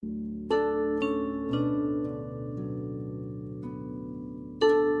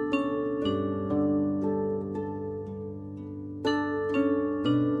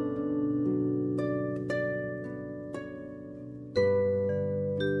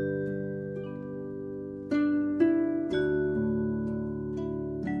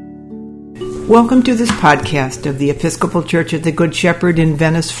Welcome to this podcast of the Episcopal Church of the Good Shepherd in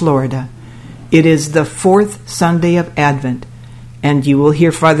Venice, Florida. It is the fourth Sunday of Advent, and you will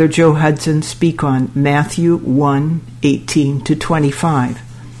hear Father Joe Hudson speak on Matthew 1:18-25.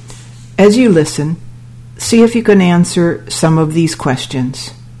 As you listen, see if you can answer some of these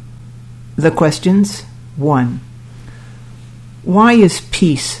questions. The questions: 1. Why is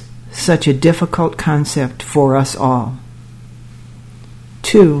peace such a difficult concept for us all?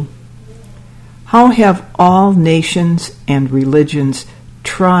 2. How have all nations and religions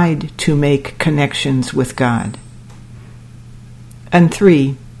tried to make connections with God? And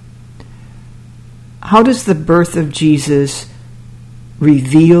 3. How does the birth of Jesus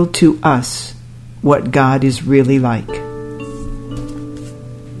reveal to us what God is really like?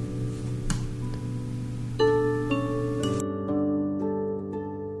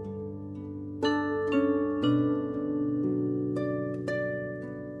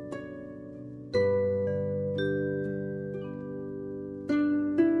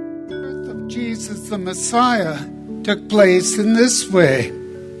 Jesus the Messiah took place in this way.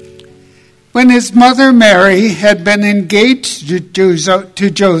 When his mother Mary had been engaged to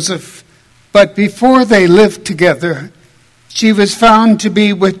Joseph, but before they lived together, she was found to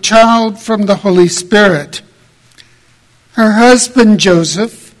be with child from the Holy Spirit. Her husband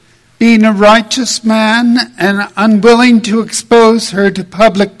Joseph, being a righteous man and unwilling to expose her to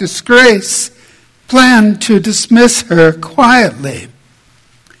public disgrace, planned to dismiss her quietly.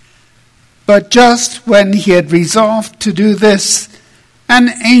 But just when he had resolved to do this,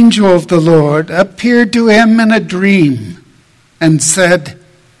 an angel of the Lord appeared to him in a dream and said,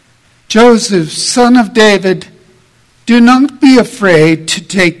 "Joseph, son of David, do not be afraid to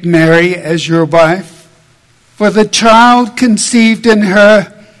take Mary as your wife, for the child conceived in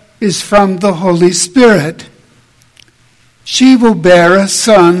her is from the Holy Spirit. She will bear a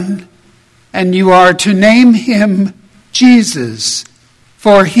son, and you are to name him Jesus,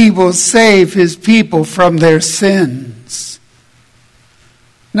 for he will save his people from their sins."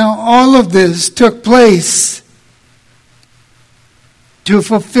 Now all of this took place to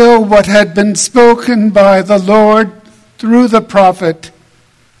fulfill what had been spoken by the Lord through the prophet.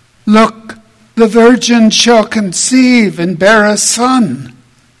 "Look, the virgin shall conceive and bear a son,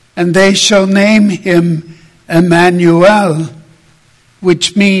 and they shall name him Emmanuel,"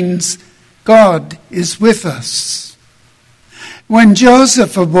 which means God is with us. When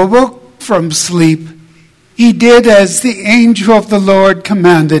Joseph awoke from sleep, he did as the angel of the Lord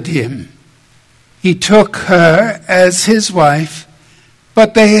commanded him. He took her as his wife,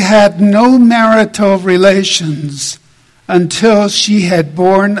 but they had no marital relations until she had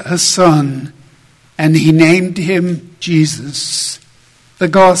borne a son, and he named him Jesus. The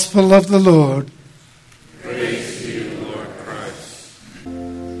Gospel of the Lord. Praise to you, Lord Christ.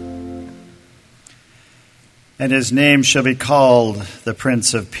 And his name shall be called the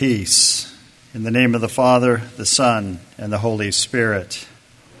Prince of Peace. In the name of the Father, the Son, and the Holy Spirit.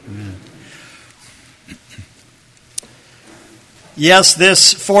 Amen. Yes,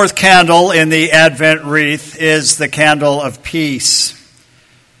 this fourth candle in the Advent wreath is the candle of peace.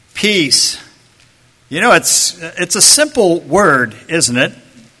 Peace. You know, it's a simple word, isn't it?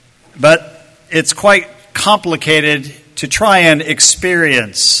 But it's quite complicated to try and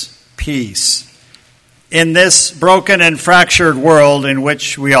experience peace in this broken and fractured world in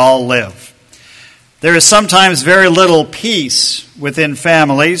which we all live. There is sometimes very little peace within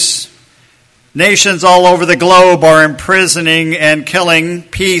families. Nations all over the globe are imprisoning and killing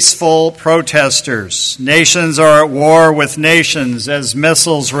peaceful protesters. Nations are at war with nations as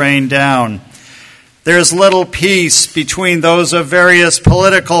missiles rain down. There's little peace between those of various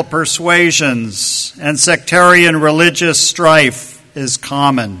political persuasions, and sectarian religious strife is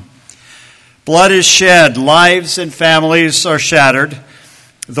common. Blood is shed, lives and families are shattered.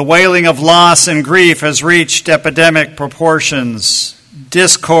 The wailing of loss and grief has reached epidemic proportions.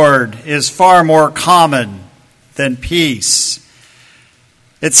 Discord is far more common than peace.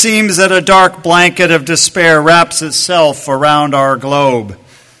 It seems that a dark blanket of despair wraps itself around our globe.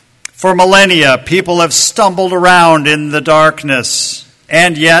 For millennia, people have stumbled around in the darkness,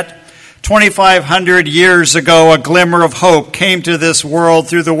 and yet 2,500 years ago, a glimmer of hope came to this world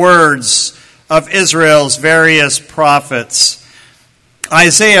through the words of Israel's various prophets.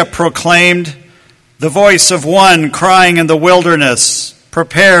 Isaiah proclaimed, "The voice of one crying in the wilderness,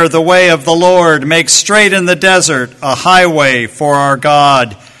 prepare the way of the Lord, make straight in the desert a highway for our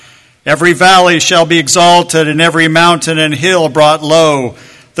God. Every valley shall be exalted, and every mountain and hill brought low.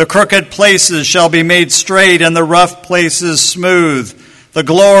 The crooked places shall be made straight, and the rough places smooth. The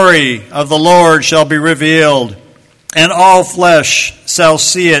glory of the Lord shall be revealed, and all flesh shall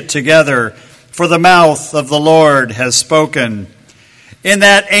see it together, for the mouth of the Lord has spoken. In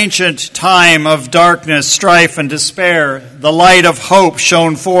that ancient time of darkness, strife, and despair, the light of hope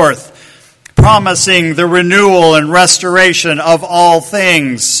shone forth, promising the renewal and restoration of all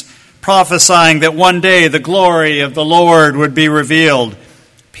things, prophesying that one day the glory of the Lord would be revealed.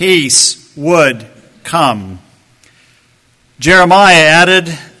 Peace would come. Jeremiah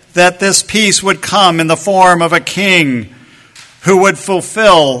added that this peace would come in the form of a king who would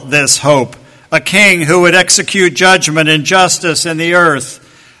fulfill this hope, a king who would execute judgment and justice in the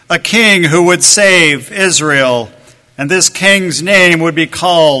earth, a king who would save Israel, and this king's name would be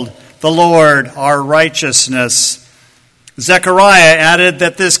called the Lord our righteousness. Zechariah added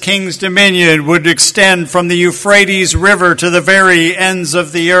that this king's dominion would extend from the Euphrates River to the very ends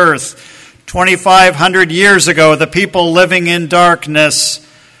of the earth. 2,500 years ago, the people living in darkness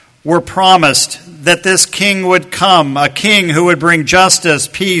were promised that this king would come, a king who would bring justice,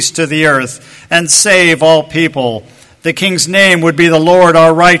 peace to the earth, and save all people. The king's name would be the Lord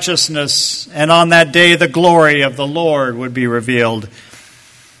our righteousness, and on that day the glory of the Lord would be revealed.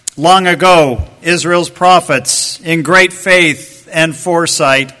 Long ago, Israel's prophets, in great faith and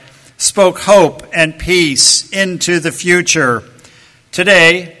foresight, spoke hope and peace into the future.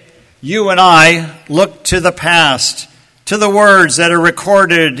 Today, you and I look to the past, to the words that are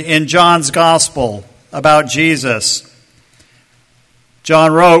recorded in John's Gospel about Jesus.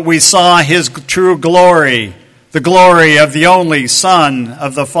 John wrote, "We saw his true glory, the glory of the only Son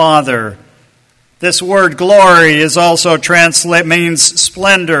of the Father." This word glory is also means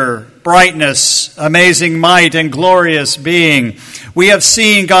splendor, brightness, amazing might, and glorious being. We have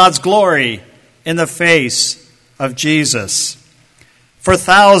seen God's glory in the face of Jesus. For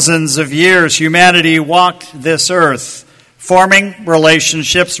thousands of years, humanity walked this earth, forming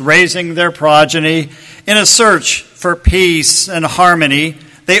relationships, raising their progeny. In a search for peace and harmony,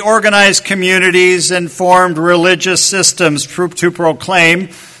 they organized communities and formed religious systems to proclaim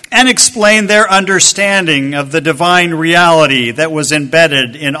and explain their understanding of the divine reality that was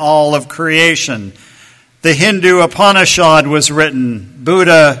embedded in all of creation. The Hindu Upanishad was written,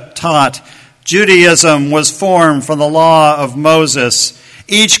 Buddha taught, Judaism was formed from the law of Moses.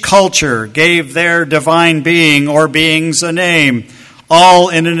 Each culture gave their divine being or beings a name, all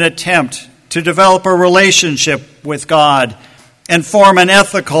in an attempt to develop a relationship with God and form an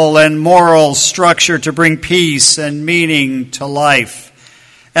ethical and moral structure to bring peace and meaning to life.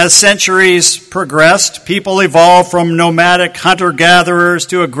 As centuries progressed, people evolved from nomadic hunter-gatherers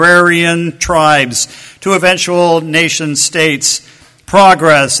to agrarian tribes to eventual nation-states.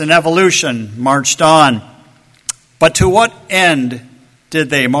 Progress and evolution marched on. But to what end did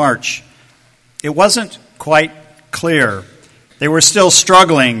they march? It wasn't quite clear. They were still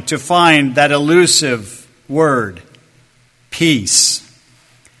struggling to find that elusive word, peace.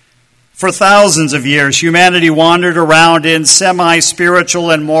 For thousands of years, humanity wandered around in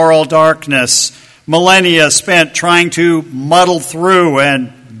semi-spiritual and moral darkness, millennia spent trying to muddle through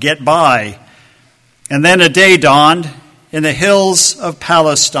and get by. And then a day dawned in the hills of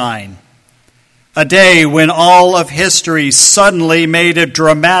Palestine, a day when all of history suddenly made a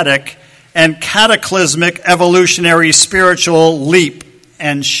dramatic and cataclysmic evolutionary spiritual leap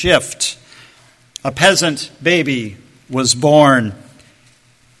and shift. A peasant baby was born.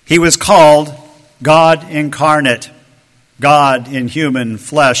 He was called God incarnate, God in human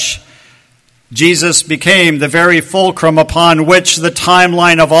flesh. Jesus became the very fulcrum upon which the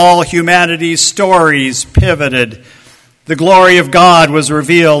timeline of all humanity's stories pivoted. The glory of God was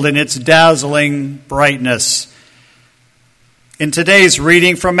revealed in its dazzling brightness. In today's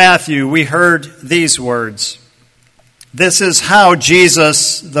reading from Matthew, we heard these words. This is how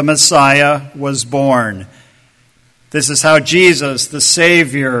Jesus, the Messiah, was born. This is how Jesus, the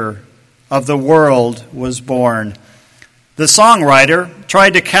Savior of the world, was born. The songwriter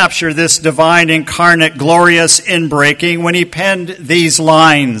tried to capture this divine incarnate glorious inbreaking when he penned these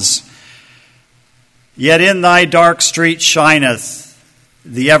lines. Yet in thy dark street shineth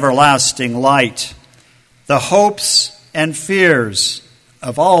the everlasting light. The hopes and fears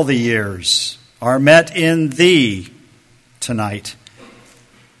of all the years are met in thee tonight.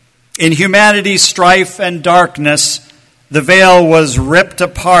 In humanity's strife and darkness, the veil was ripped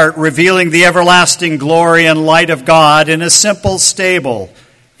apart, revealing the everlasting glory and light of God in a simple stable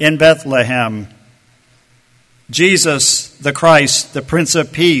in Bethlehem. Jesus, the Christ, the Prince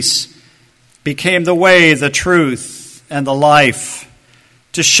of Peace, became the way, the truth, and the life,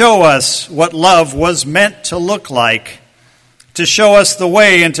 to show us what love was meant to look like, to show us the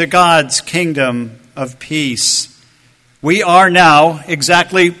way into God's kingdom of peace. We are now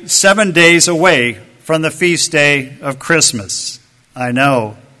exactly 7 days away from the feast day of Christmas. I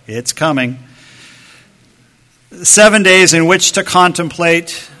know, it's coming. 7 days in which to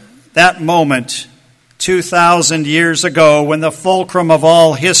contemplate that moment 2,000 years ago when the fulcrum of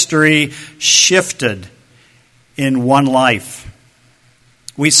all history shifted in one life.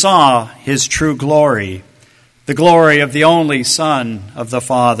 We saw his true glory, the glory of the only Son of the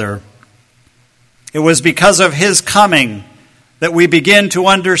Father. It was because of his coming that we begin to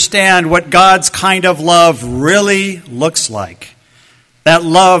understand what God's kind of love really looks like. That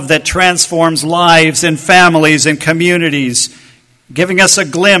love that transforms lives and families and communities, giving us a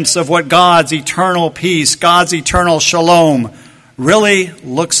glimpse of what God's eternal peace, God's eternal shalom really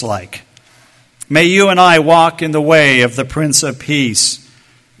looks like. May you and I walk in the way of the Prince of Peace,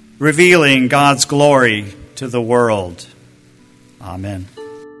 revealing God's glory to the world. Amen.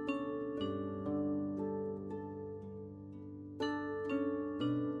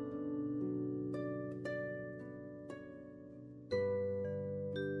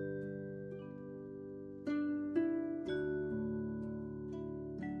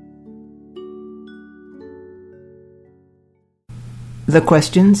 The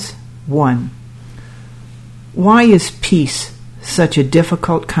questions. 1. Why is peace such a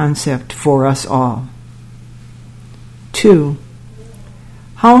difficult concept for us all? 2.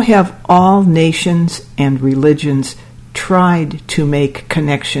 How have all nations and religions tried to make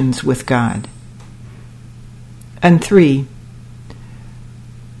connections with God? And 3.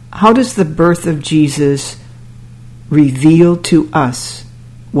 How does the birth of Jesus reveal to us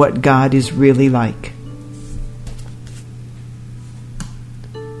what God is really like?